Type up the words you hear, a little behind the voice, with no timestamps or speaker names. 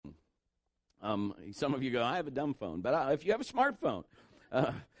Some of you go, I have a dumb phone. But if you have a smartphone,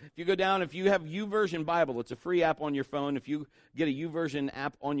 if you go down, if you have YouVersion Bible, it's a free app on your phone. If you get a YouVersion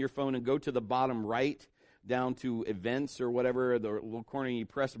app on your phone and go to the bottom right, down to events or whatever, the little corner, you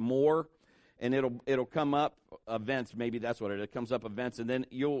press more, and it'll come up events. Maybe that's what it comes up events, and then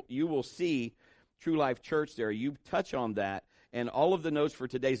you will see True Life Church there. You touch on that, and all of the notes for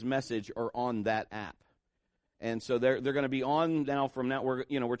today's message are on that app. And so they're going to be on now from now.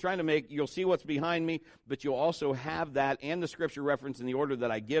 We're trying to make, you'll see what's behind me, but you'll also have that, and the scripture reference in the order that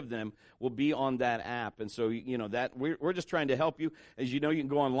I give them will be on that app. And so, that we're just trying to help you. As you know, you can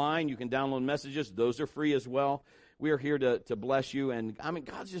go online, you can download messages. Those are free as well. We are here to bless you. And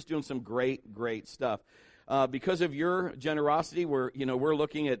God's just doing some great, great stuff. Because of your generosity, we're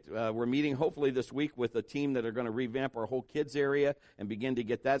looking at, we're meeting hopefully this week with a team that are going to revamp our whole kids area and begin to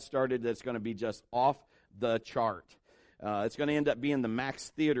get that started. That's going to be just off the chart. It's going to end up being the Max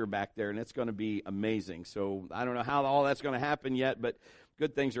Theater back there, and it's going to be amazing. So I don't know how all that's going to happen yet, but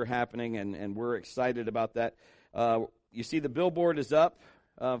good things are happening, and we're excited about that. You see the billboard is up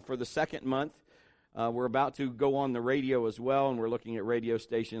for the second month. We're about to go on the radio as well, and we're looking at radio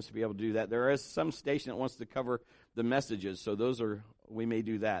stations to be able to do that. There is some station that wants to cover the messages, so we may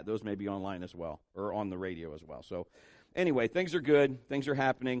do that. Those may be online as well, or on the radio as well. So anyway, things are good. Things are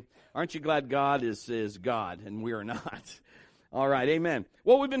happening. Aren't you glad God is God and we are not? All right, amen.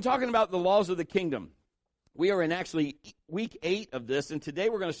 Well, we've been talking about the laws of the kingdom. We are in actually week 8 of this, and today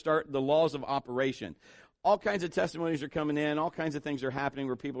we're going to start the laws of operation. All kinds of testimonies are coming in. All kinds of things are happening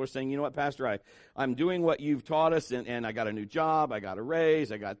where people are saying, you know what, Pastor, I'm doing what you've taught us, and I got a new job, I got a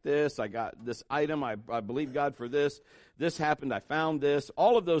raise, I got this item, I believe God for this. This happened, I found this.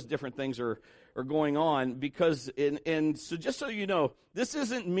 All of those different things are going on because, and so just so you know, this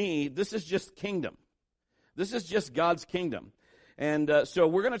isn't me, this is just kingdom. This is just God's kingdom. And so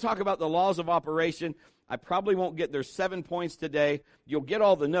we're going to talk about the laws of operation. I probably won't get, there's 7 points today. You'll get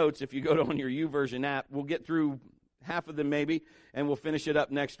all the notes if you go on your YouVersion app. We'll get through half of them maybe, and we'll finish it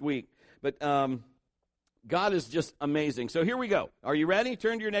up next week. But God is just amazing. So here we go. Are you ready?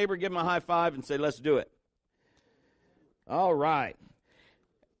 Turn to your neighbor, give him a high five, and say, let's do it. All right.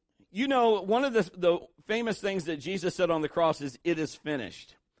 You know, one of the famous things that Jesus said on the cross is, it is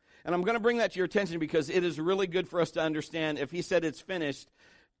finished. And I'm going to bring that to your attention because it is really good for us to understand. If he said it's finished,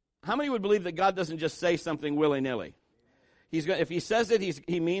 how many would believe that God doesn't just say something willy-nilly? If he says it,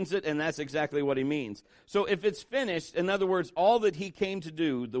 he means it, and that's exactly what he means. So if it's finished, in other words, all that he came to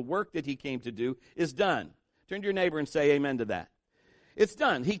do, the work that he came to do, is done. Turn to your neighbor and say amen to that. It's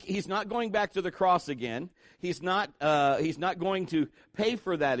done. He's not going back to the cross again. He's not going to pay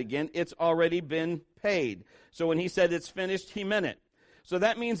for that again. It's already been paid. So when he said it's finished, he meant it. So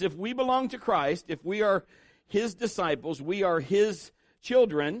that means if we belong to Christ, if we are his disciples, we are his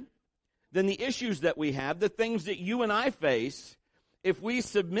children, then the issues that we have, the things that you and I face, if we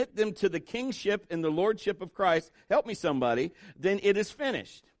submit them to the kingship and the lordship of Christ, help me somebody, then it is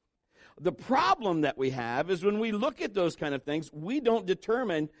finished. The problem that we have is when we look at those kind of things, we don't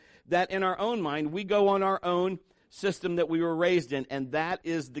determine that in our own mind. We go on our own system that we were raised in, and that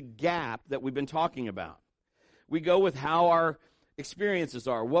is the gap that we've been talking about. We go with how our experiences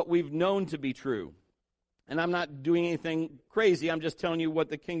are, what we've known to be true. And I'm not doing anything crazy. I'm just telling you what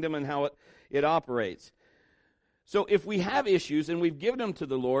the kingdom and how it operates. So if we have issues and we've given them to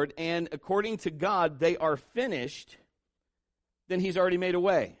the Lord, and according to God they are finished, then he's already made a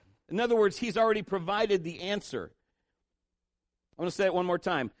way. In other words, he's already provided the answer. I'm going to say it one more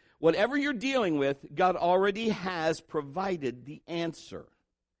time. Whatever you're dealing with, God already has provided the answer.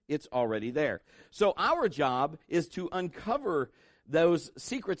 It's already there. So our job is to uncover those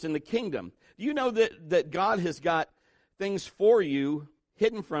secrets in the kingdom. Do you know that God has got things for you,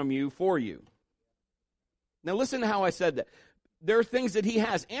 hidden from you, for you? Now listen to how I said that. There are things that he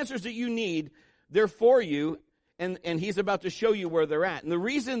has, answers that you need, they're for you, and he's about to show you where they're at. And the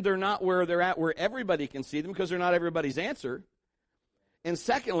reason they're not where they're at, where everybody can see them, because they're not everybody's answer. And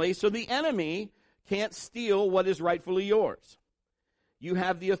secondly, so the enemy can't steal what is rightfully yours. You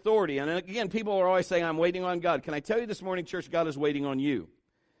have the authority. And again, people are always saying, I'm waiting on God. Can I tell you this morning, church, God is waiting on you.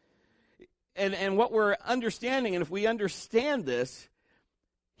 And what we're understanding, and if we understand this,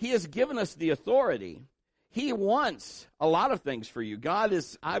 he has given us the authority. He wants a lot of things for you.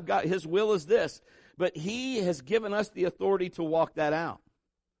 His will is this. But he has given us the authority to walk that out.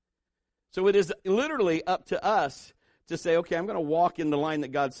 So it is literally up to us to say, okay, I'm going to walk in the line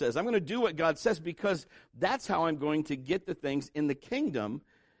that God says. I'm going to do what God says because that's how I'm going to get the things in the kingdom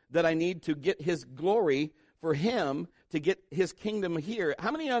that I need to get his glory for him, to get his kingdom here.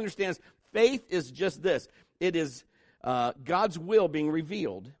 How many understands faith is just this? It is God's will being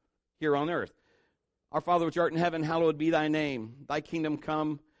revealed here on earth. Our Father which art in heaven, hallowed be thy name. Thy kingdom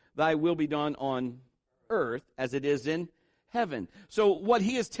come, thy will be done on earth as it is in heaven. So what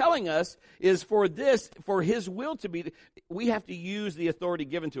he is telling us is for his will to be, we have to use the authority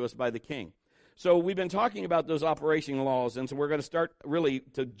given to us by the king. So we've been talking about those operation laws, and so we're going to start really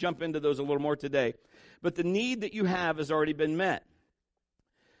to jump into those a little more today. But the need that you have has already been met.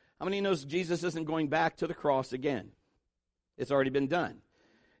 How many knows Jesus isn't going back to the cross again? It's already been done.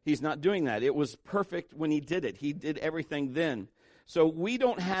 He's not doing that. It was perfect when he did it. He did everything then. So we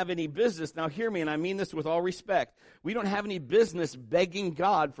don't have any business, now hear me, and I mean this with all respect, we don't have any business begging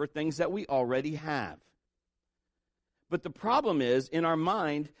God for things that we already have. But the problem is, in our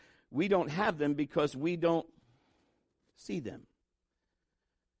mind, we don't have them because we don't see them.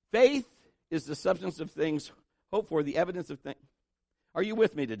 Faith is the substance of things hoped for, the evidence of things. Are you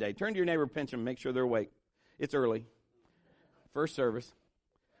with me today? Turn to your neighbor, pinch them, make sure they're awake. It's early. First service.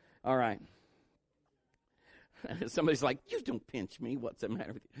 All right. Somebody's like, you don't pinch me. What's the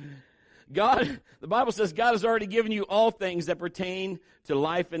matter with you? God, the Bible says God has already given you all things that pertain to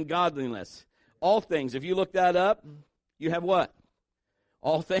life and godliness. All things. If you look that up, you have what?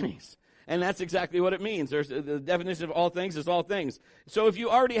 All things. And that's exactly what it means. There's the definition of all things is all things. So if you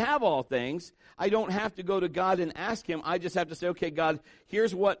already have all things, I don't have to go to God and ask him. I just have to say, okay, God,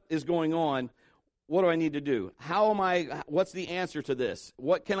 here's what is going on. What do I need to do? What's the answer to this?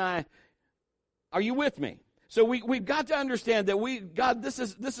 Are you with me? So we've got to understand that God, this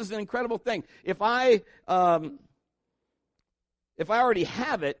is an incredible thing. If I already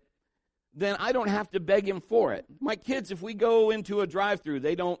have it, then I don't have to beg him for it. My kids, if we go into a drive-thru,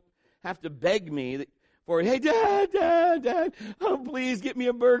 they don't have to beg me for it. Hey, Dad, oh, please get me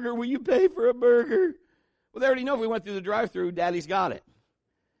a burger. Will you pay for a burger? Well, they already know if we went through the drive-thru, Daddy's got it.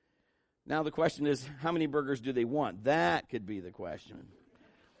 Now the question is, how many burgers do they want? That could be the question.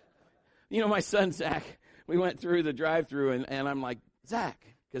 You know, my son, Zach, we went through the drive-thru, and I'm like, Zach,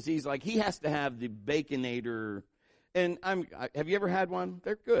 because he's like, he has to have the Baconator. And have you ever had one?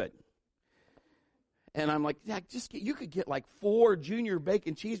 They're good. And I'm like, Zach, you could get like 4 junior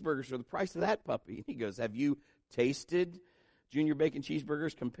bacon cheeseburgers for the price of that puppy. And he goes, have you tasted junior bacon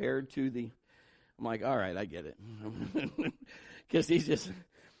cheeseburgers compared to the? I'm like, all right, I get it. Because he's just,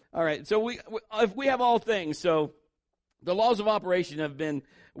 all right. So if we have all things, so the laws of operation have been,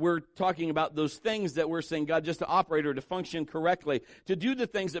 we're talking about those things that we're saying, God, just to operate or to function correctly, to do the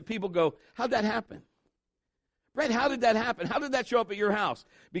things that people go, how'd that happen? Brett, how did that happen? How did that show up at your house?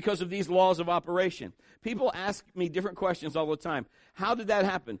 Because of these laws of operation. People ask me different questions all the time. How did that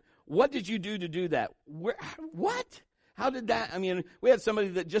happen? What did you do to do that? What? How did that? I mean, we had somebody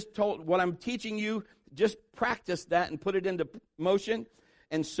that just told, what I'm teaching you, just practice that and put it into motion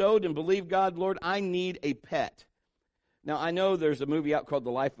and sowed and believed God, Lord, I need a pet. Now, I know there's a movie out called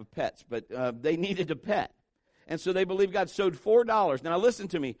The Life of Pets, but they needed a pet. And so they believed God, sowed $4. Now, listen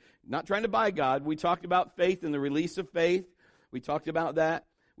to me. Not trying to buy God. We talked about faith and the release of faith. We talked about that.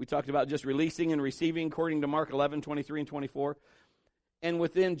 We talked about just releasing and receiving according to Mark 11:23 and 24. And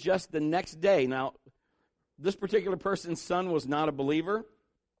within just the next day, now, this particular person's son was not a believer.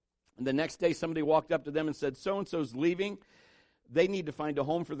 And the next day, somebody walked up to them and said, so-and-so's leaving. They need to find a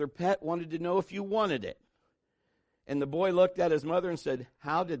home for their pet. Wanted to know if you wanted it. And the boy looked at his mother and said,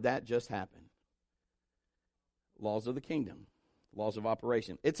 how did that just happen? Laws of the kingdom, laws of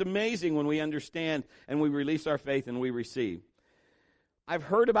operation. It's amazing when we understand and we release our faith and we receive. I've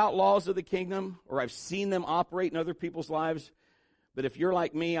heard about laws of the kingdom, or I've seen them operate in other people's lives, but if you're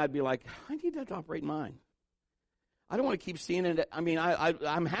like me, I'd be like, I need that to operate in mine. I don't want to keep seeing it. I mean,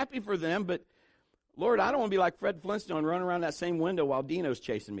 I'm happy for them, but Lord, I don't want to be like Fred Flintstone running around that same window while Dino's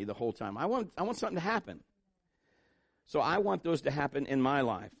chasing me the whole time. I want something to happen. So I want those to happen in my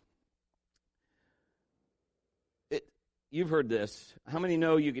life. You've heard this. How many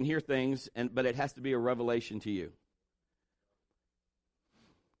know you can hear things, but it has to be a revelation to you?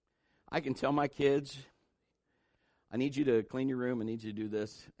 I can tell my kids, I need you to clean your room, I need you to do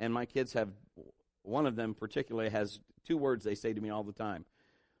this. And my kids have, one of them particularly has 2 words they say to me all the time.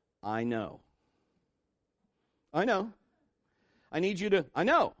 I know. I know. I need you to, I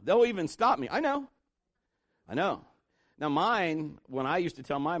know. They'll even stop me. I know. I know. Now mine, when I used to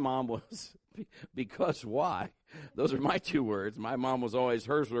tell my mom was, because why? Those are my 2 words. My mom was always,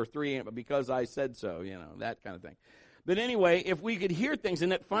 hers were 3, but because I said so, that kind of thing. But anyway, if we could hear things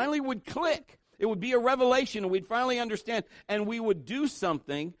and it finally would click, it would be a revelation and we'd finally understand and we would do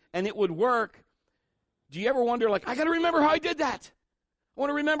something and it would work. Do you ever wonder, like, I got to remember how I did that? I want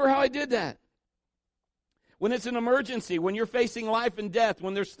to remember how I did that. When it's an emergency, when you're facing life and death,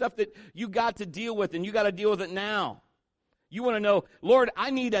 when there's stuff that you got to deal with and you got to deal with it now. You want to know, Lord,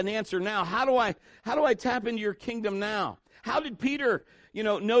 I need an answer now. How do I tap into your kingdom now? How did Peter,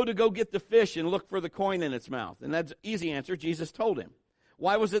 know to go get the fish and look for the coin in its mouth? And that's an easy answer. Jesus told him.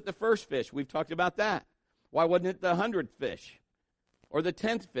 Why was it the first fish? We've talked about that. Why wasn't it the 100th fish or the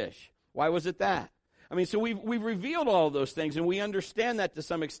 10th fish? Why was it that? I mean, so we've revealed all of those things, and we understand that to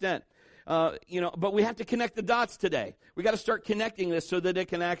some extent. But we have to connect the dots today. We got to start connecting this so that it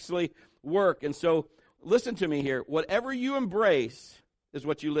can actually work. And so, listen to me here. Whatever you embrace is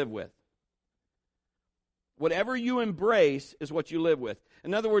what you live with. Whatever you embrace is what you live with.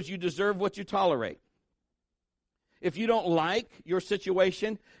 In other words, you deserve what you tolerate. If you don't like your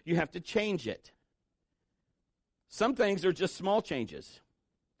situation, you have to change it. Some things are just small changes.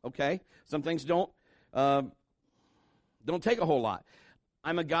 Okay? Some things don't take a whole lot.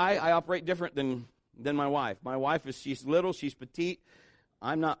 I'm a guy, I operate different than my wife. My wife she's little, she's petite.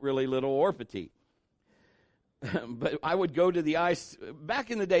 I'm not really little or petite. But I would go to the ice.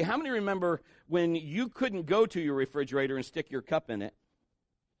 Back in the day, how many remember when you couldn't go to your refrigerator and stick your cup in it?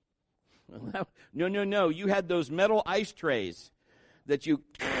 No. You had those metal ice trays that you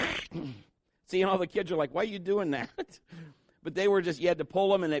see, and all the kids are like, why are you doing that? But they were you had to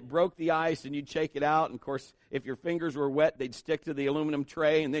pull them, and it broke the ice, and you'd shake it out. And, of course, if your fingers were wet, they'd stick to the aluminum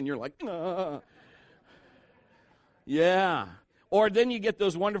tray, and then you're like, Yeah. Or then you get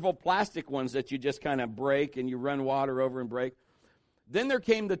those wonderful plastic ones that you just kind of break, and you run water over and break. Then there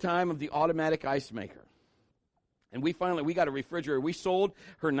came the time of the automatic ice maker. And we got a refrigerator. We sold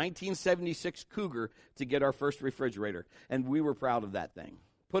her 1976 Cougar to get our first refrigerator, and we were proud of that thing.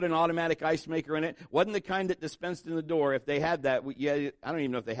 Put an automatic ice maker in it. Wasn't the kind that dispensed in the door. If they had that, I don't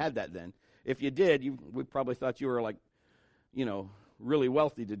even know if they had that then. If you did, we probably thought you were really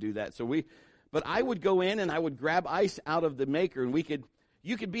wealthy to do that. But I would go in and I would grab ice out of the maker, and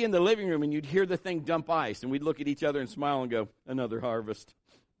you could be in the living room and you'd hear the thing dump ice, and we'd look at each other and smile and go, another harvest.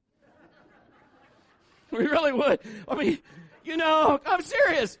 We really would. I mean, I'm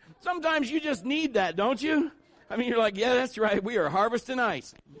serious. Sometimes you just need that, don't you? I mean, you're like, yeah, that's right. We are harvesting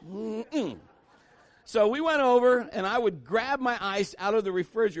ice. Mm-mm. So we went over, and I would grab my ice out of the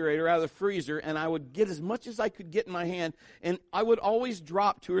refrigerator, out of the freezer, and I would get as much as I could get in my hand, and I would always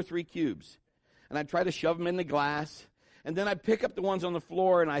drop 2 or 3 cubes. And I'd try to shove them in the glass, and then I'd pick up the ones on the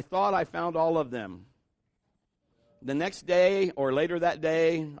floor, and I thought I found all of them. The next day, or later that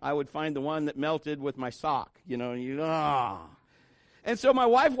day, I would find the one that melted with my sock, And so my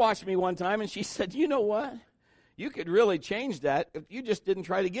wife watched me one time, and she said, you know what? You could really change that if you just didn't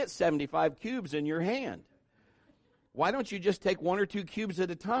try to get 75 cubes in your hand. Why don't you just take 1 or 2 cubes at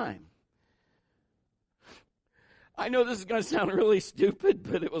a time? I know this is going to sound really stupid,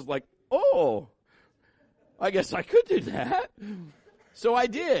 but it was like, oh, I guess I could do that. So I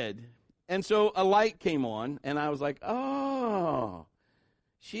did. And so a light came on, and I was like, oh,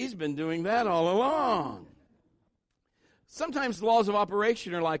 she's been doing that all along. Sometimes laws of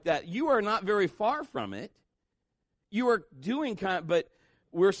operation are like that. You are not very far from it. You are doing but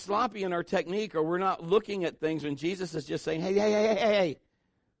we're sloppy in our technique, or we're not looking at things, and Jesus is just saying, hey,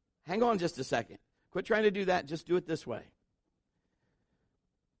 hang on just a second. Quit trying to do that. Just do it this way.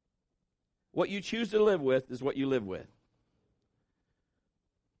 What you choose to live with is what you live with.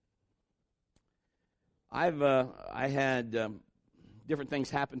 I had different things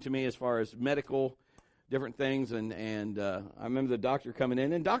happen to me as far as medical different things, and I remember the doctor coming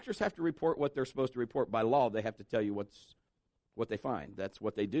in, and doctors have to report what they're supposed to report by law. They have to tell you what they find. That's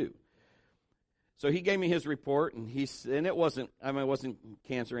what they do. So he gave me his report, and it wasn't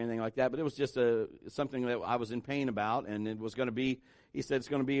cancer or anything like that, but it was just something that I was in pain about, and it was going to be. He said it's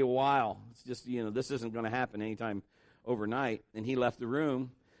going to be a while. It's just this isn't going to happen anytime overnight. And he left the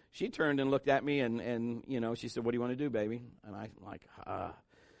room. She turned and looked at me, and she said, "What do you want to do, baby?" And I'm like,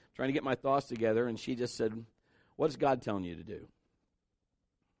 trying to get my thoughts together, and she just said, "What is God telling you to do?"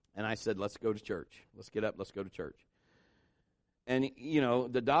 And I said, "Let's go to church. Let's get up. Let's go to church." And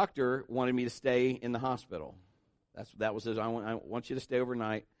the doctor wanted me to stay in the hospital. That was his. I want you to stay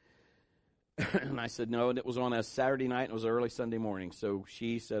overnight. And I said no. And it was on a Saturday night. And it was early Sunday morning. So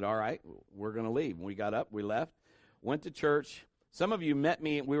she said, "All right, we're going to leave." And we got up. We left. Went to church. Some of you met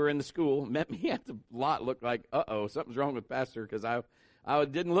me. We were in the school. Met me at the lot. Looked like, something's wrong with Pastor, because I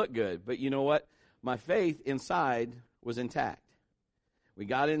didn't look good. But you know what? My faith inside was intact. We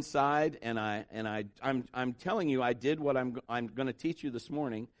got inside, and I'm telling you, I did what I'm going to teach you this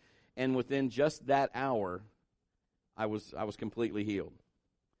morning, and within just that hour, I was completely healed.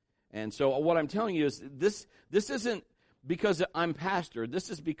 And so what I'm telling you is this isn't because I'm pastor. This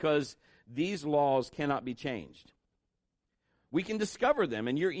is because these laws cannot be changed. We can discover them,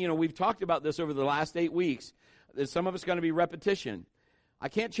 and we've talked about this over the last 8 weeks. Some of it's going to be repetition. I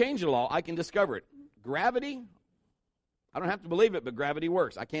can't change the law. I can discover it. Gravity, I don't have to believe it, but gravity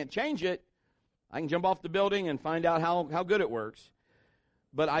works. I can't change it. I can jump off the building and find out how good it works.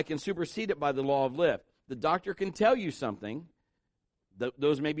 But I can supersede it by the law of lift. The doctor can tell you something.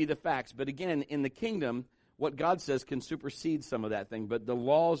 Those may be the facts. But again, in the kingdom, what God says can supersede some of that thing. But the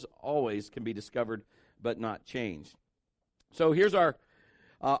laws always can be discovered but not changed. So here's our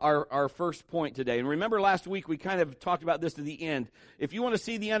first point today. And remember last week we kind of talked about this to the end. If you want to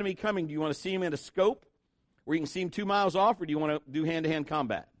see the enemy coming, do you want to see him in a scope where you can see him 2 miles off, or do you want to do hand-to-hand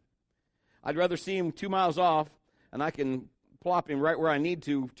combat? I'd rather see him 2 miles off, and I can plop him right where I need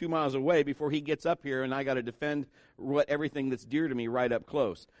to 2 miles away before he gets up here, and I got to defend everything that's dear to me right up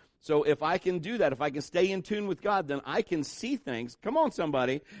close. So if I can do that, if I can stay in tune with God, then I can see things. Come on,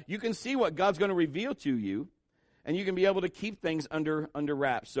 somebody. You can see what God's going to reveal to you, and you can be able to keep things under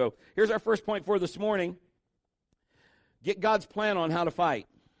wraps. So here's our first point for this morning. Get God's plan on how to fight.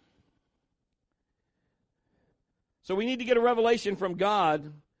 So we need to get a revelation from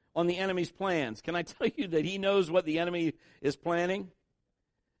God on the enemy's plans. Can I tell you that he knows what the enemy is planning?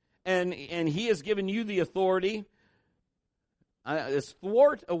 And he has given you the authority. Is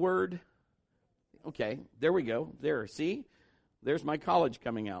thwart a word? Okay, there we go. There, see? There's my college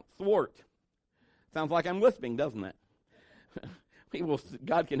coming out. Thwart. Sounds like I'm lisping, doesn't it?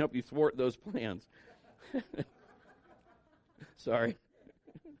 God can help you thwart those plans. Sorry.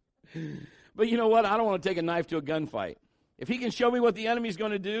 But you know what? I don't want to take a knife to a gunfight. If he can show me what the enemy's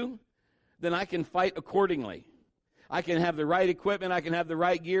going to do, then I can fight accordingly. I can have the right equipment. I can have the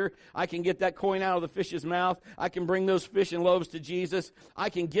right gear. I can get that coin out of the fish's mouth. I can bring those fish and loaves to Jesus. I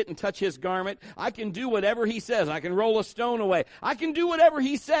can get and touch his garment. I can do whatever he says. I can roll a stone away. I can do whatever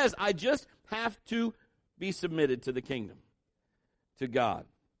he says. I just have to be submitted to the kingdom, to God.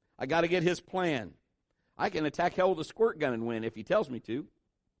 I got to get his plan. I can attack hell with a squirt gun and win if he tells me to.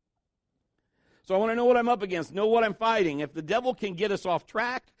 So I want to know what I'm up against, know what I'm fighting. If the devil can get us off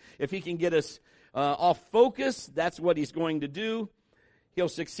track, if he can get us off focus, that's what he's going to do. He'll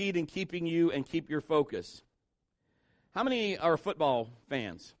succeed in keeping you and keep your focus. How many are football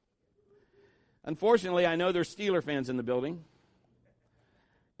fans? Unfortunately, I know there's Steeler fans in the building.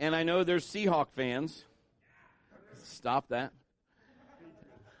 And I know there's Seahawk fans. Stop that.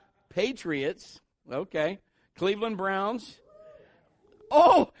 Patriots. Okay. Cleveland Browns.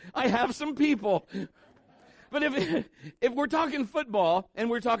 Oh, I have some people. But if we're talking football and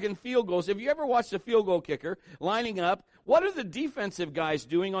we're talking field goals, if you ever watched a field goal kicker lining up, what are the defensive guys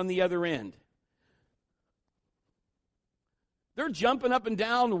doing on the other end? They're jumping up and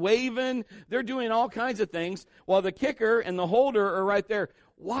down, waving. They're doing all kinds of things while the kicker and the holder are right there.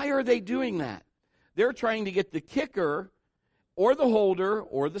 Why are they doing that? They're trying to get the kicker or the holder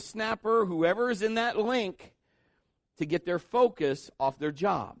or the snapper, whoever is in that link, to get their focus off their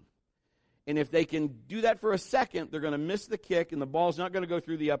job. And if they can do that for a second, they're going to miss the kick and the ball's not going to go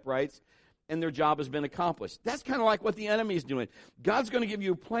through the uprights and their job has been accomplished. That's kind of like what the enemy's doing. God's going to give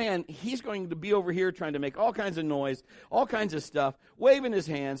you a plan. He's going to be over here trying to make all kinds of noise, all kinds of stuff, waving his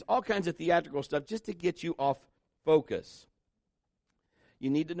hands, all kinds of theatrical stuff just to get you off focus. You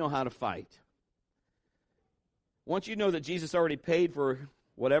need to know how to fight. Once you know that Jesus already paid for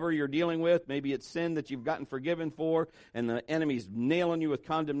whatever you're dealing with, maybe it's sin that you've gotten forgiven for, and the enemy's nailing you with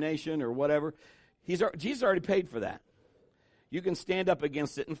condemnation or whatever. Jesus already paid for that. You can stand up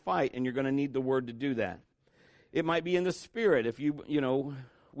against it and fight, and you're going to need the word to do that. It might be in the Spirit. If you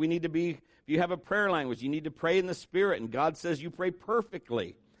have a prayer language, you need to pray in the Spirit, and God says you pray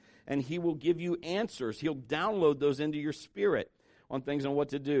perfectly, and He will give you answers. He'll download those into your spirit on things on what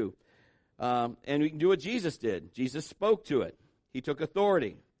to do. And we can do what Jesus did. Jesus spoke to it. He took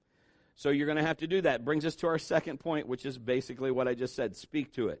authority. So you're going to have to do that. Brings us to our second point, which is basically what I just said.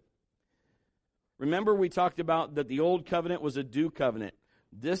 Speak to it. Remember we talked about that the old covenant was a do covenant.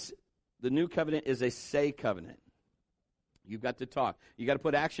 The new covenant is a say covenant. You've got to talk. You got to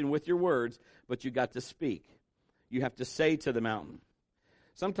put action with your words, but you got to speak. You have to say to the mountain.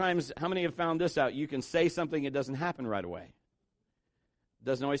 Sometimes, how many have found this out? You can say something, it doesn't happen right away. It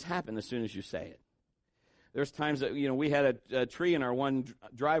doesn't always happen as soon as you say it. There's times that, we had a tree in our one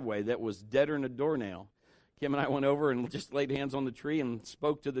driveway that was deader than a doornail. Kim and I went over and just laid hands on the tree and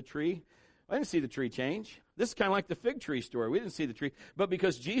spoke to the tree. I didn't see the tree change. This is kind of like the fig tree story. We didn't see the tree. But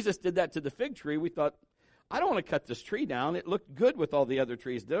because Jesus did that to the fig tree, we thought, I don't want to cut this tree down. It looked good with all the other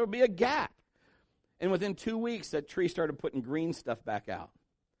trees. There will be a gap. And within 2 weeks, that tree started putting green stuff back out.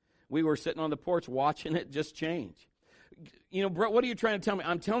 We were sitting on the porch watching it just change. Brett, what are you trying to tell me?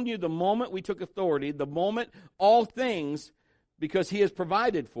 I'm telling you the moment we took authority, the moment all things, because He has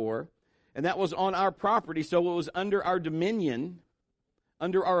provided for, And that was on our property, so it was under our dominion,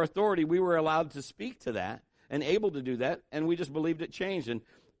 under our authority. We were allowed to speak to that and able to do that, and we just believed it changed. And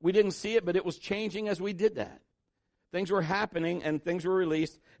we didn't see it, but it was changing as we did that. Things were happening, and things were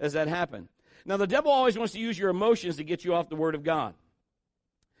released as that happened. Now, the devil always wants to use your emotions to get you off the Word of God.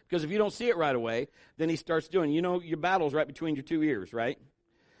 Because if you don't see it right away, then he starts doing, your battle's right between your two ears, right?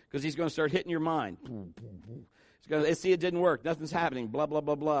 Because he's going to start hitting your mind. He's going to see it didn't work. Nothing's happening. Blah, blah,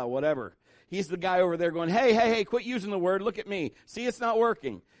 blah, blah, whatever. He's the guy over there going, hey, quit using the Word. Look at me. See, it's not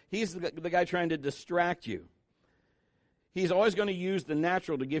working. He's the guy trying to distract you. He's always going to use the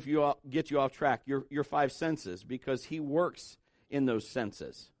natural to get you off track, your five senses, because he works in those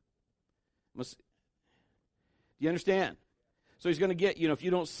senses. Do you understand? So he's going to get, if you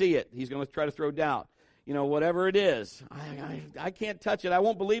don't see it, he's going to try to throw doubt. Whatever it is, I can't touch it. I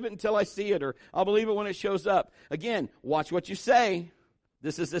won't believe it until I see it, or I'll believe it when it shows up. Again, watch what you say.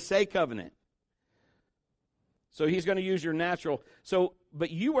 This is the say covenant. So he's going to use your natural.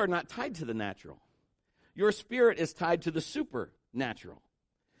 But you are not tied to the natural. Your spirit is tied to the supernatural.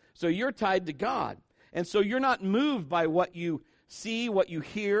 So you're tied to God. And so you're not moved by what you see, what you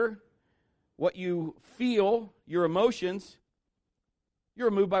hear, what you feel, your emotions.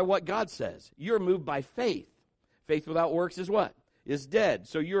 You're moved by what God says. You're moved by faith. Faith without works is what? Is dead.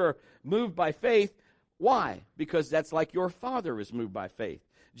 So you're moved by faith. Why? Because that's like your Father is moved by faith.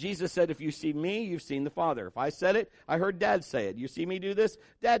 Jesus said, if you see me, you've seen the Father. If I said it, I heard Dad say it. You see me do this?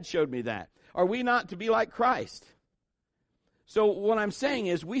 Dad showed me that. Are we not to be like Christ? So what I'm saying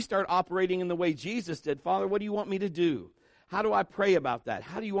is we start operating in the way Jesus did. Father, what do you want me to do? How do I pray about that?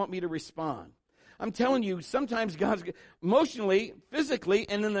 How do you want me to respond? I'm telling you, sometimes God's emotionally, physically,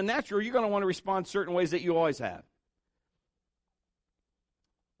 and in the natural, you're going to want to respond certain ways that you always have.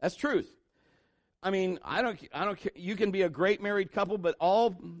 That's truth. I mean, I don't care. You can be a great married couple, but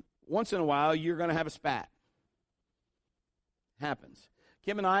once in a while, you're going to have a spat. Happens.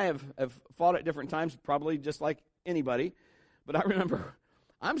 Kim and I have fought at different times, probably just like anybody. But I remember,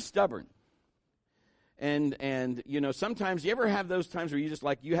 I'm stubborn. And sometimes you ever have those times where you just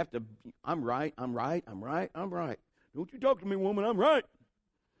you have to, I'm right. Don't you talk to me, woman, I'm right.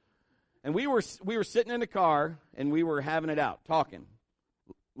 And we were sitting in the car, and we were having it out, talking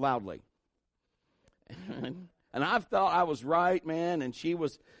loudly. And I thought I was right, man, and she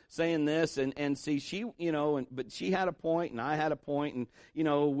was saying this, and see, she, but she had a point, and I had a point, and,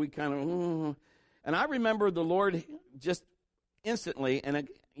 we kind of, and I remember the Lord just instantly, and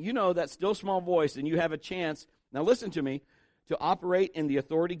that still small voice, and you have a chance, now listen to me, to operate in the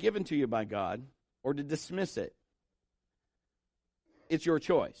authority given to you by God, or to dismiss it. It's your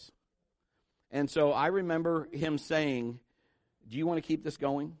choice. And so I remember him saying, do you want to keep this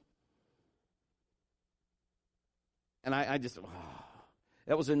going? And I just,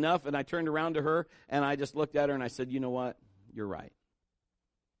 that was enough. And I turned around to her, and I just looked at her, and I said, you know what? You're right.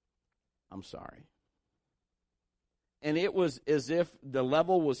 I'm sorry. And it was as if the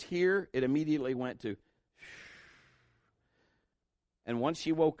level was here. It immediately went to, and once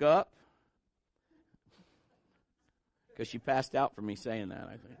she woke up, because she passed out from me saying that,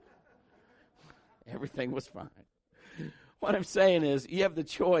 I think, everything was fine. What I'm saying is, you have the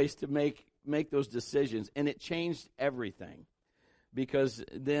choice to make those decisions, and it changed everything, because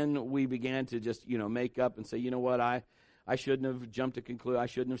then we began to just make up and say, you know what, I shouldn't have jumped to conclude, I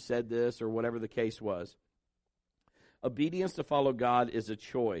shouldn't have said this, or whatever the case was. Obedience to follow God is a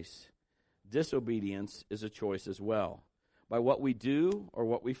choice. Disobedience is a choice as well, by what we do or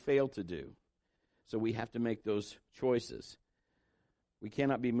what we fail to do. So we have to make those choices. We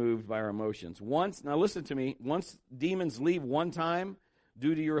cannot be moved by our emotions. Now listen to me, once demons leave one time,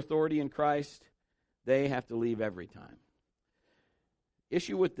 due to your authority in Christ, they have to leave every time.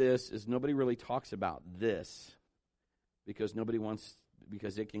 Issue with this is nobody really talks about this because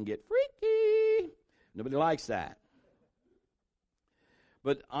because it can get freaky. Nobody likes that.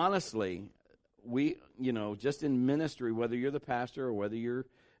 But honestly, we, just in ministry, whether you're the pastor or whether you're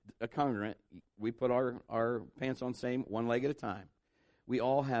a congregant, we put our pants on one leg at a time. We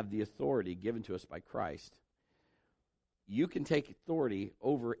all have the authority given to us by Christ. You can take authority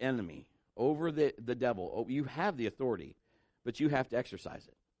over enemy, over the devil. You have the authority, but you have to exercise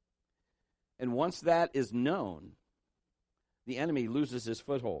it. And once that is known, the enemy loses his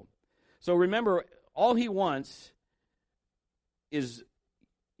foothold. So remember, all he wants is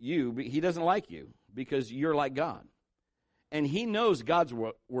you. He doesn't like you because you're like God. And he knows God's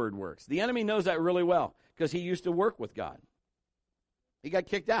word works. The enemy knows that really well because he used to work with God. He got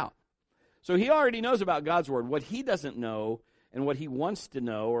kicked out. So he already knows about God's word. What he doesn't know and what he wants to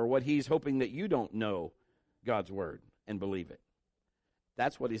know, or what he's hoping that you don't know God's word and believe it.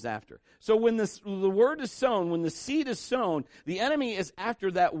 That's what he's after. So when the word is sown, when the seed is sown, the enemy is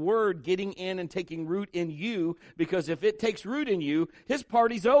after that word getting in and taking root in you, because if it takes root in you, his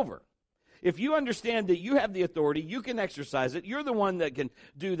party's over. If you understand that you have the authority, you can exercise it. You're the one that can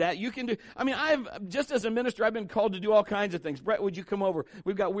do that. You can do. I mean, just as a minister, I've been called to do all kinds of things. Brett, would you come over?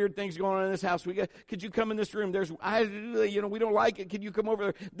 We've got weird things going on in this house. Could you come in this room? We don't like it. Could you come over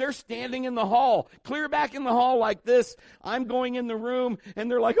there? They're standing in the hall, clear back in the hall like this. I'm going in the room, and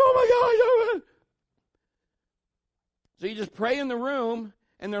they're like, "Oh my gosh!" So you just pray in the room,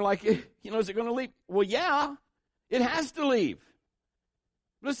 and they're like, "Is it going to leave?" Well, yeah, it has to leave.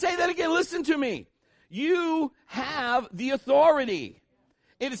 Let's say that again. Listen to me. You have the authority.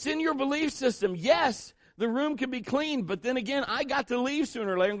 It's in your belief system. Yes, the room can be clean, but then again, I got to leave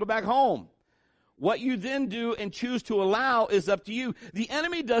sooner or later and go back home. What you then do and choose to allow is up to you. The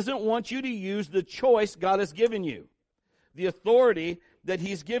enemy doesn't want you to use the choice God has given you, the authority that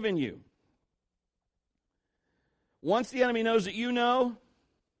he's given you. Once the enemy knows that you know,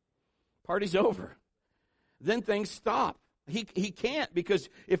 party's over. Then things stop. He can't, because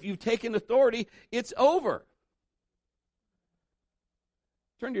if you've taken authority, it's over.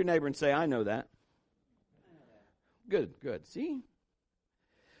 Turn to your neighbor and say, "I know that." Good. See?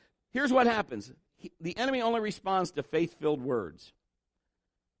 Here's what happens. The enemy only responds to faith-filled words.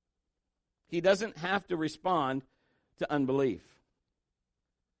 He doesn't have to respond to unbelief.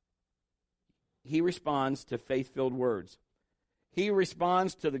 He responds to faith-filled words. He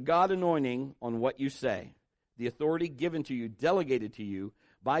responds to the God anointing on what you say. The authority given to you, delegated to you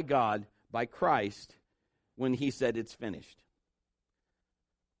by God, by Christ, when he said it's finished.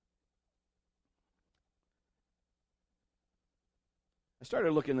 I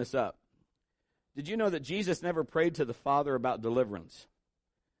started looking this up. Did you know that Jesus never prayed to the Father about deliverance?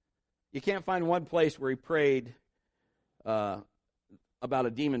 You can't find one place where he prayed about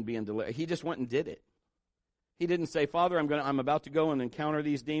a demon being delivered. He just went and did it. He didn't say, "Father, I'm about to go and encounter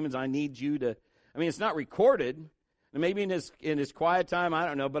these demons. I need you to." I mean, it's not recorded. Maybe in his quiet time, I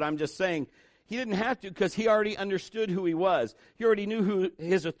don't know, but I'm just saying he didn't have to, because he already understood who he was. He already knew who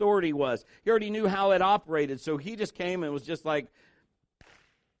his authority was. He already knew how it operated. So he just came and was just like,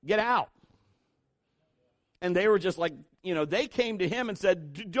 "Get out." And they were just like, they came to him and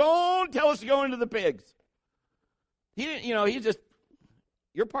said, "Don't tell us to go into the pigs." He didn't, he just,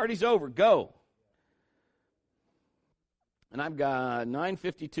 "Your party's over. Go." And I've got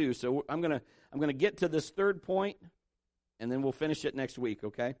 9:52, so I'm gonna get to this third point, and then we'll finish it next week,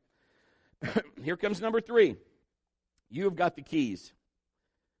 okay? Here comes number 3. You have got the keys.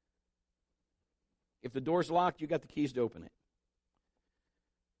 If the door's locked, you got the keys to open it.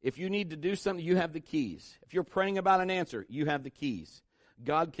 If you need to do something, you have the keys. If you're praying about an answer, you have the keys.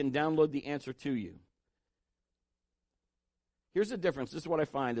 God can download the answer to you. Here's the difference. This is what I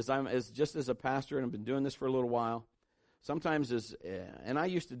find as a pastor, and I've been doing this for a little while. Sometimes and I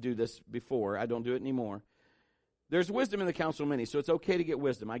used to do this before. I don't do it anymore. There's wisdom in the counsel of many, so it's okay to get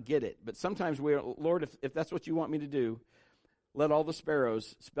wisdom. I get it. But sometimes Lord, if that's what you want me to do, let all the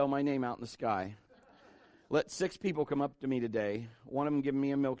sparrows spell my name out in the sky. Let 6 people come up to me today. One of them give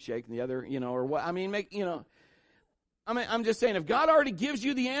me a milkshake, and the other, or what? I mean, I'm just saying, if God already gives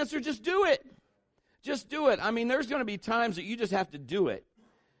you the answer, just do it. Just do it. I mean, there's going to be times that you just have to do it.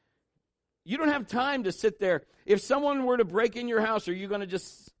 You don't have time to sit there. If someone were to break in your house, are you going to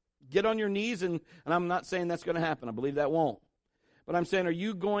just get on your knees? And I'm not saying that's going to happen. I believe that won't. But I'm saying, are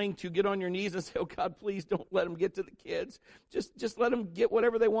you going to get on your knees and say, "Oh, God, please don't let them get to the kids. Just let them get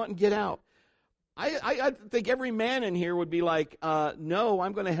whatever they want and get out"? I think every man in here would be like, "No,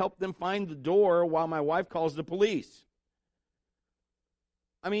 I'm going to help them find the door while my wife calls the police."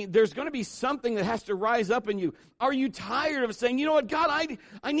 I mean, there's going to be something that has to rise up in you. Are you tired of saying, "You know what, God,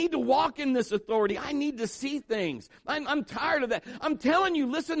 I need to walk in this authority. I need to see things. I'm tired of that." I'm telling you,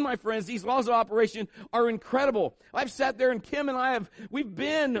 listen, my friends, these laws of operation are incredible. I've sat there, and Kim and I we've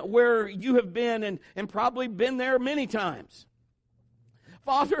been where you have been, and probably been there many times.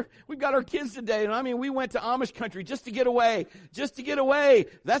 "Father, we've got our kids today, and I mean, we went to Amish country just to get away. Just to get away.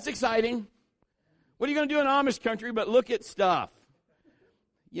 That's exciting. What are you going to do in Amish country but look at stuff?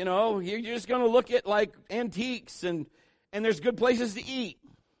 You're just going to look at like antiques, and there's good places to eat."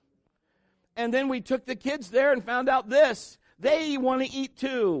 And then we took the kids there and found out this. They want to eat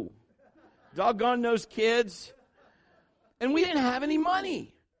too. Doggone those kids. And we didn't have any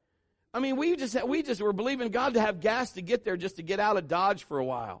money. I mean, we just were believing God to have gas to get there, just to get out of Dodge for a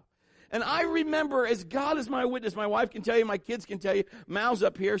while. And I remember, as God is my witness, my wife can tell you, my kids can tell you, Mal's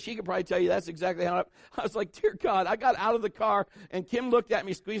up here, she could probably tell you that's exactly how I was like, "Dear God," I got out of the car, and Kim looked at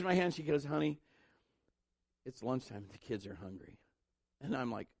me, squeezed my hand, she goes, "Honey, it's lunchtime, the kids are hungry." And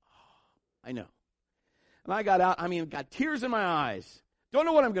I'm like, oh, I know. And I got out, got tears in my eyes. Don't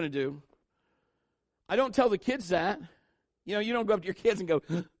know what I'm going to do. I don't tell the kids that. You don't go up to your kids and go,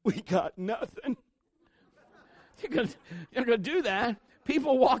 we got nothing. You're not going to do that.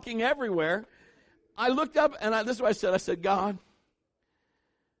 People walking everywhere. I looked up, and this is what I said. I said, God,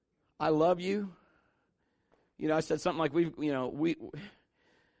 I love you. I said something like, we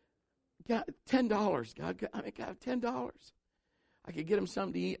got $10. God, got $10. I could get them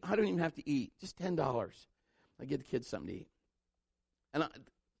something to eat. I don't even have to eat. Just $10. I get the kids something to eat. And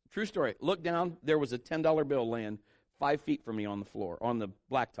true story, look down, there was a $10 bill laying 5 feet from me on the floor, on the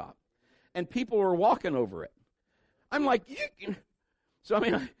blacktop. And people were walking over it. I'm like, so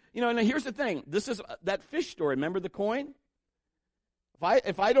and here's the thing. This is that fish story. Remember the coin?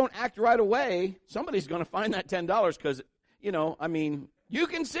 If I don't act right away, somebody's going to find that $10 because, you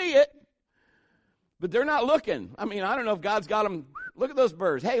can see it. But they're not looking. I don't know if God's got them. Look at those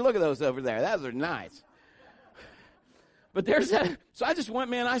birds. Hey, look at those over there. Those are nice. But there's that. So I just went,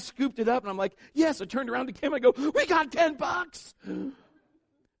 man, I scooped it up, and I'm like, yes. I turned around to Kim, and I go, we got $10. And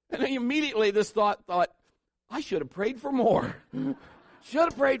then immediately this thought, I should have prayed for more. Should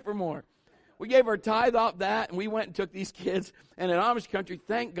have prayed for more. We gave our tithe off that, and we went and took these kids. And in Amish country,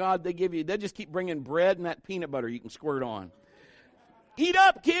 thank God they just keep bringing bread and that peanut butter you can squirt on. Eat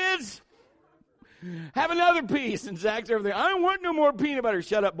up, kids. Have another piece. And Zach's over there. I don't want no more peanut butter.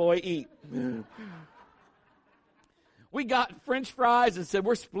 Shut up, boy. Eat. We got French fries and said,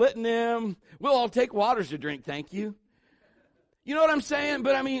 we're splitting them. We'll all take waters to drink, thank you. You know what I'm saying?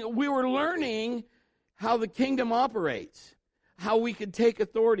 But, we were learning how the kingdom operates, how we could take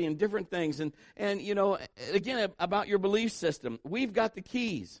authority in different things. And again, about your belief system. We've got the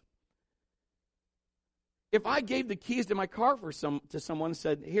keys. If I gave the keys to my car to someone and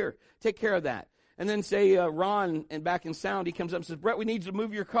said, here, take care of that. And then say, Ron, and back in sound, he comes up and says, Brett, we need you to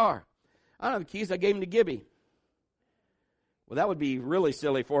move your car. I don't have the keys. I gave them to Gibby. Well, that would be really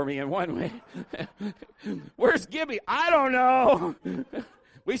silly for me in one way. Where's Gibby? I don't know.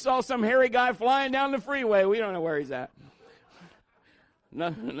 We saw some hairy guy flying down the freeway. We don't know where he's at.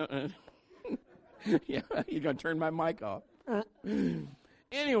 No. Yeah, you're going to turn my mic off.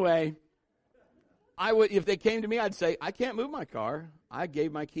 Anyway, if they came to me, I'd say, I can't move my car. I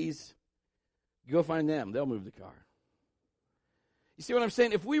gave my keys. Go find them. They'll move the car. You see what I'm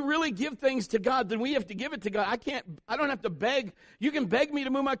saying? If we really give things to God, then we have to give it to God. I don't have to beg. You can beg me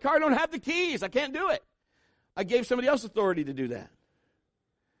to move my car. I don't have the keys. I can't do it. I gave somebody else authority to do that.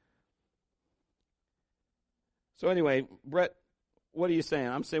 So anyway, Brett, what are you saying?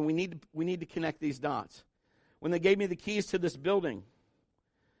 I'm saying we need to connect these dots. When they gave me the keys to this building,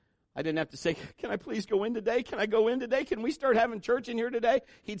 I didn't have to say, can I please go in today? Can I go in today? Can we start having church in here today?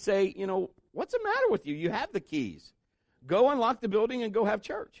 He'd say, what's the matter with you? You have the keys. Go unlock the building and go have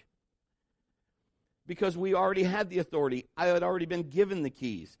church. Because we already had the authority. I had already been given the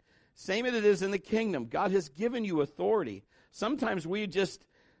keys. Same as it is in the kingdom. God has given you authority. Sometimes we just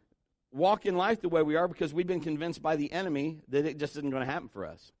walk in life the way we are because we've been convinced by the enemy that it just isn't going to happen for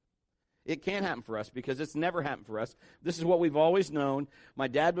us. It can't happen for us because it's never happened for us. This is what we've always known. My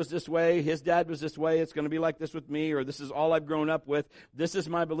dad was this way. His dad was this way. It's going to be like this with me, or this is all I've grown up with. This is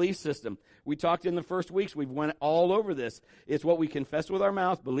my belief system. We talked in the first weeks. We've went all over this. It's what we confess with our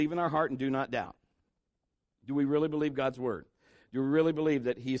mouth, believe in our heart, and do not doubt. Do we really believe God's word? Do we really believe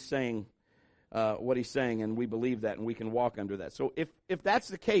that he's saying what he's saying, and we believe that, and we can walk under that? So if that's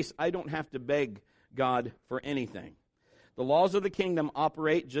the case, I don't have to beg God for anything. The laws of the kingdom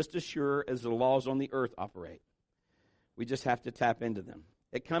operate just as sure as the laws on the earth operate. We just have to tap into them.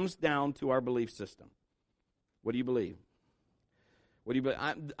 It comes down to our belief system. What do you believe? What do you believe?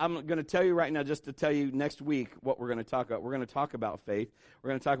 I'm going to tell you right now, just to tell you next week what we're going to talk about. We're going to talk about faith. We're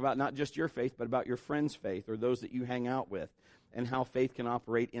going to talk about not just your faith, but about your friend's faith or those that you hang out with, and how faith can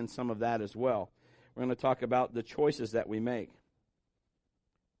operate in some of that as well. We're going to talk about the choices that we make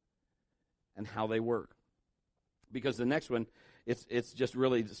and how they work. Because the next one, it's just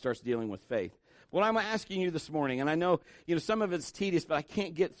really starts dealing with faith. What I'm asking you this morning, and I know some of it's tedious, but I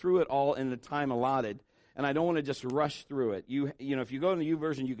can't get through it all in the time allotted, and I don't want to just rush through it. If you go in the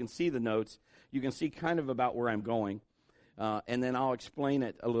YouVersion, you can see the notes. You can see kind of about where I'm going, and then I'll explain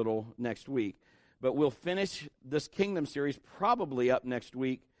it a little next week. But we'll finish this Kingdom series probably up next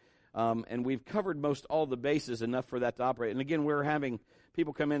week, and we've covered most all the bases enough for that to operate. And again, we're having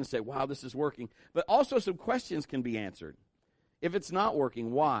people come in and say, wow, this is working. But also some questions can be answered. If it's not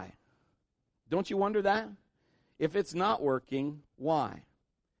working, why? Don't you wonder that? If it's not working, why?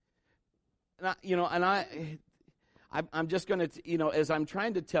 And I'm just going to, as I'm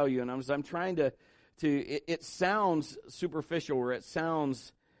trying to tell you, and as I'm trying to it sounds superficial, or it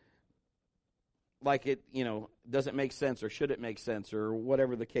sounds like it, doesn't make sense, or should it make sense, or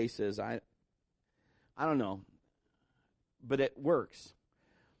whatever the case is. I don't know, but it works.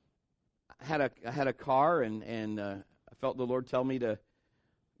 I had a car, and I felt the Lord tell me to,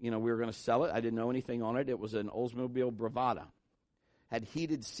 we were going to sell it. I didn't know anything on it. It was an Oldsmobile Bravada. Had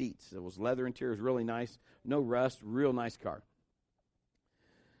heated seats. It was leather interior. It was really nice. No rust. Real nice car.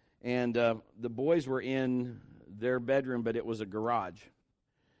 And the boys were in their bedroom, but it was a garage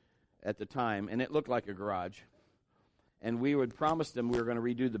at the time, and it looked like a garage. And we would promise them we were going to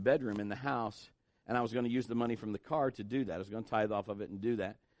redo the bedroom in the house, and I was going to use the money from the car to do that. I was going to tithe off of it and do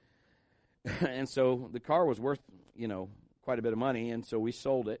that. And so the car was worth, quite a bit of money, and so we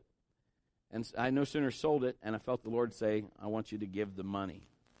sold it. And I no sooner sold it, and I felt the Lord say, I want you to give the money.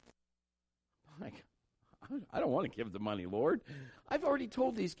 I'm like, I don't want to give the money, Lord. I've already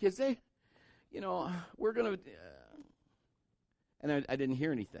told these kids, we're going to... And I didn't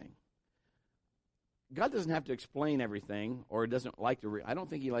hear anything. God doesn't have to explain everything, or doesn't like to... I don't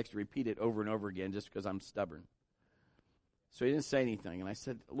think he likes to repeat it over and over again just because I'm stubborn. So he didn't say anything. And I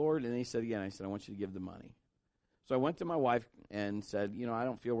said, Lord, and he said again, I said, I want you to give the money. So I went to my wife and said, I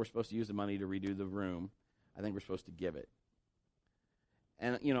don't feel we're supposed to use the money to redo the room. I think we're supposed to give it.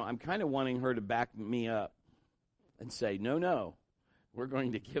 And, I'm kind of wanting her to back me up and say, no, we're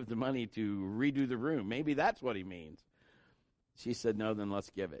going to give the money to redo the room. Maybe that's what he means. She said, no, then let's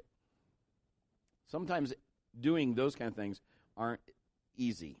give it. Sometimes doing those kind of things aren't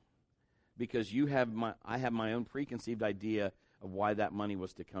easy because I have my own preconceived idea of why that money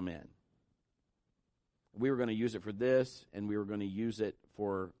was to come in. We were going to use it for this, and we were going to use it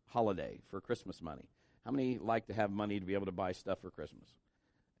for holiday, for Christmas money. How many like to have money to be able to buy stuff for Christmas?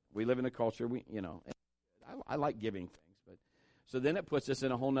 We live in a culture, I like giving things. But so then it puts us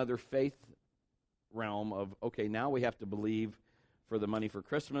in a whole other faith realm of, okay, now we have to believe for the money for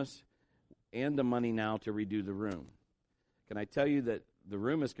Christmas and the money now to redo the room. Can I tell you that the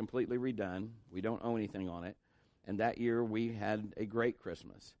room is completely redone? We don't owe anything on it. And that year we had a great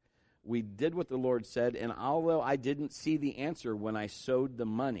Christmas. We did what the Lord said, and although I didn't see the answer when I sowed the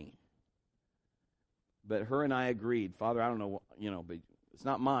money, but her and I agreed, Father, I don't know, but it's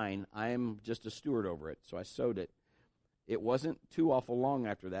not mine. I am just a steward over it. So I sowed it. It wasn't too awful long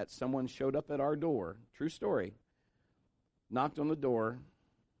after that. Someone showed up at our door, true story, knocked on the door.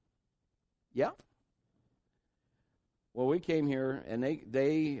 Yeah. Well, we came here, and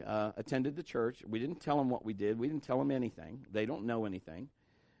they attended the church. We didn't tell them what we did. We didn't tell them anything. They don't know anything.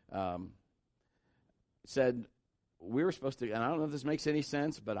 Said we were supposed to, and I don't know if this makes any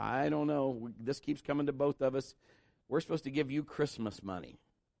sense, but I don't know. This keeps coming to both of us. We're supposed to give you Christmas money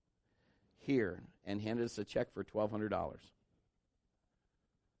here, and handed us a check for $1,200.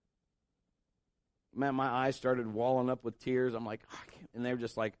 Man, my eyes started walling up with tears. I'm like, and they were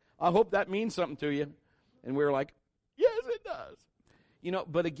just like, I hope that means something to you. And we were like, yes, it does.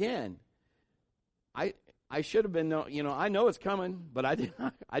 But again, I should have been, I know it's coming, but I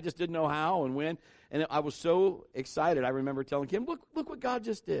just didn't know how and when. And I was so excited. I remember telling Kim, look what God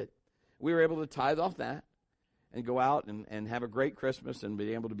just did. We were able to tithe off that and go out and have a great Christmas and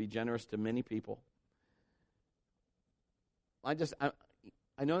be able to be generous to many people. I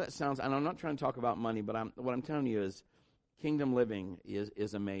know that sounds, and I'm not trying to talk about money, but what I'm telling you is kingdom living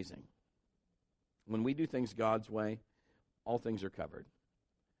is amazing. When we do things God's way, all things are covered.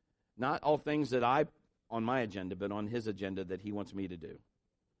 Not all things that on my agenda, but on his agenda that he wants me to do.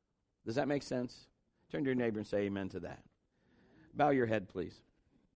 Does that make sense? Turn to your neighbor and say amen to that. Bow your head, please.